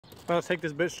I'll take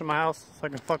this bitch to my house so I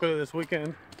can fuck with it this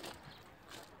weekend.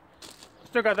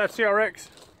 Still got that CRX.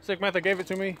 Sick Method gave it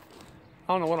to me.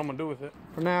 I don't know what I'm gonna do with it.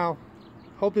 For now,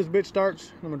 hope this bitch starts,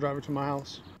 and I'm gonna drive it to my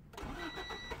house.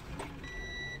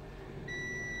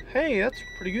 Hey, that's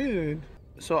pretty good.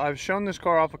 So I've shown this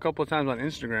car off a couple of times on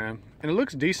Instagram, and it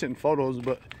looks decent in photos,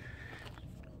 but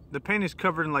the paint is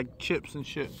covered in like chips and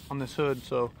shit on this hood,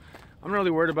 so I'm not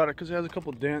really worried about it because it has a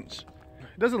couple dents.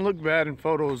 It doesn't look bad in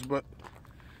photos, but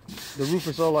the roof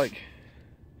is all like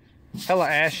hella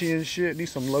ashy and shit.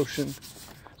 Needs some lotion.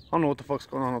 I don't know what the fuck's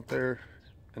going on up there.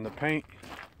 And the paint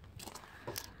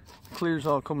clear's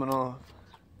all coming off.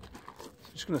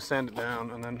 Just gonna sand it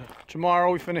down, and then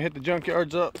tomorrow we finna hit the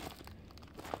junkyards up.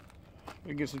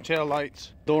 We get some tail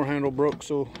lights. Door handle broke,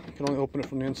 so I can only open it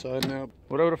from the inside now.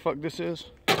 Whatever the fuck this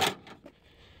is, I'm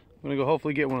gonna go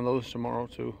hopefully get one of those tomorrow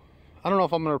too. I don't know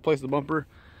if I'm gonna replace the bumper.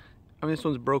 I mean, this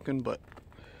one's broken, but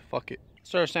fuck it.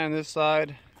 Started sanding this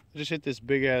side. I just hit this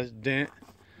big ass dent.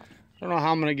 I don't know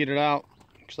how I'm gonna get it out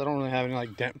because I don't really have any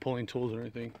like dent pulling tools or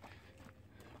anything,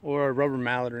 or a rubber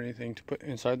mallet or anything to put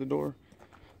inside the door.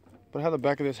 But I have the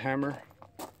back of this hammer,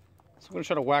 so I'm gonna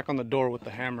try to whack on the door with the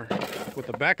hammer, with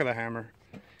the back of the hammer.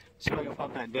 See if I can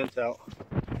pop that dent out.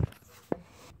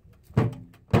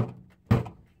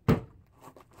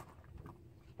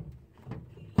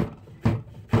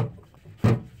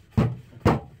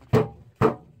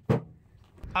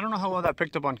 I don't know how well that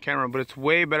picked up on camera, but it's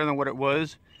way better than what it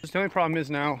was. The only problem is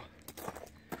now,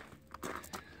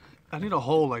 I need a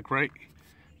hole like right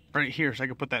here so I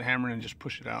can put that hammer in and just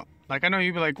push it out. Like, I know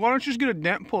you'd be like, why don't you just get a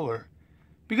dent puller?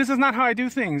 Because that's not how I do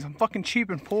things. I'm fucking cheap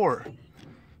and poor. So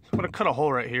I'm gonna cut a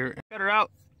hole right here. Got her out.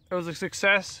 It was a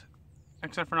success,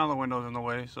 except for now the window's in the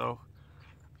way. So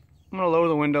I'm gonna lower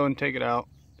the window and take it out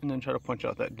and then try to punch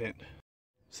out that dent.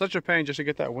 Such a pain just to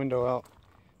get that window out.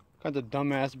 Got the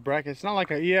dumbass bracket. It's not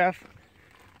like an EF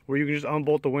where you can just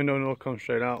unbolt the window and it'll come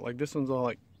straight out. Like, this one's all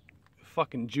like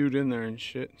fucking jewed in there and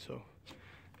shit. So,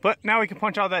 but now we can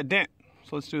punch out that dent.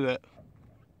 So let's do that.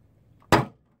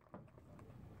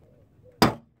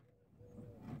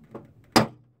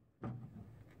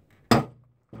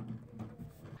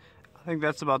 I think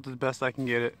that's about the best I can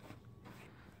get it.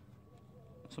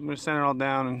 So I'm gonna sand it all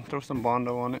down and throw some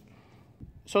Bondo on it.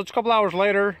 So it's a couple hours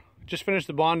later. Just finished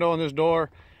the Bondo on this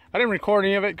door. I didn't record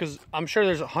any of it because I'm sure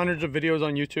there's hundreds of videos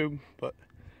on YouTube, but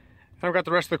I've got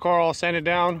the rest of the car all sanded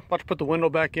down. About to put the window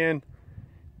back in.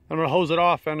 I'm gonna hose it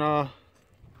off and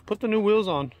put the new wheels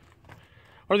on,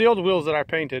 or the old wheels that I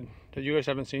painted that you guys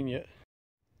haven't seen yet.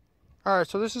 All right,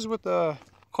 so this is with the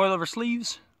coilover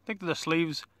sleeves. I think the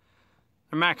sleeves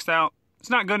are maxed out. It's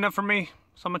not good enough for me,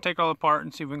 so I'm gonna take it all apart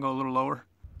and see if we can go a little lower.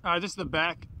 All right, this is the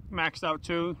back, maxed out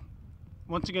too.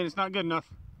 Once again, it's not good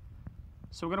enough.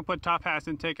 So we're gonna put top hats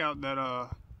and take out that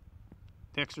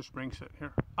the extra spring set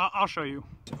here. I'll show you.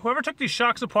 Whoever took these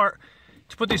shocks apart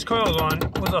to put these coils on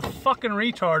was a fucking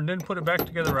retard and didn't put it back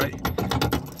together right.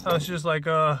 So it's just like,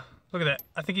 look at that.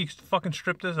 I think he fucking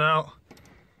stripped this out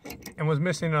and was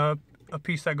missing a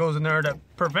piece that goes in there that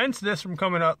prevents this from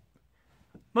coming up.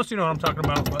 Most of you know what I'm talking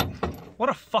about, but what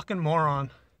a fucking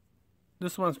moron.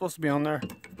 This one's supposed to be on there.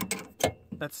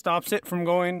 That stops it from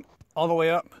going all the way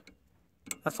up.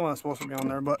 That's the one that's supposed to be on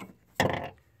there, but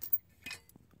I'm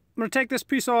gonna take this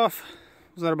piece off.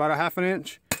 Was that about a ½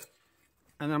 inch?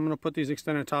 And then I'm gonna put these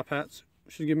extended top hats.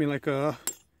 Should give me like a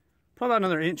probably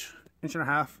another inch and a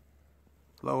half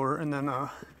lower. And then I'm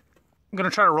gonna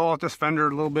try to roll out this fender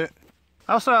a little bit.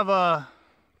 I also have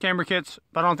camber kits,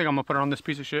 but I don't think I'm gonna put it on this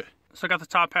piece of shit. So I got the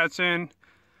top hats in.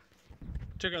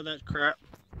 Check out that crap.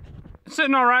 It's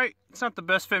sitting all right. It's not the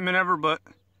best fitment ever, but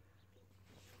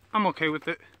I'm okay with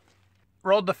it.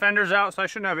 Rolled the fenders out, so I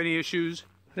shouldn't have any issues.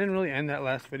 I didn't really end that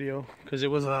last video because it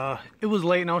was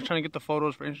late and I was trying to get the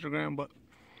photos for Instagram. But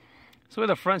so with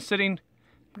the front sitting,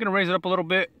 I'm gonna raise it up a little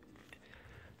bit.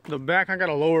 The back I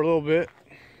gotta lower a little bit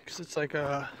because it's like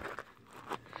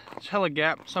it's hella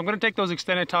gap. So I'm gonna take those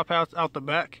extended top hats out the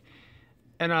back.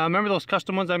 And remember those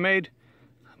custom ones I made?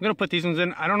 I'm gonna put these ones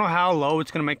in. I don't know how low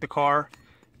it's gonna make the car.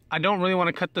 I don't really want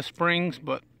to cut the springs,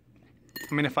 but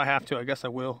I mean, if I have to, I guess I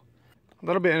will. A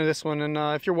little bit into this one, and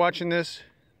if you're watching this,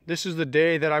 this is the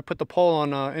day that I put the poll on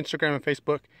Instagram and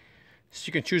Facebook, so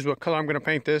you can choose what color I'm going to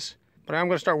paint this. But I'm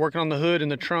going to start working on the hood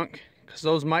and the trunk, because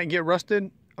those might get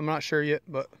rusted. I'm not sure yet,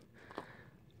 but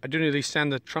I do need to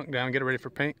sand the trunk down, get it ready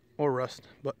for paint or rust.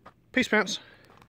 But peace, pimps.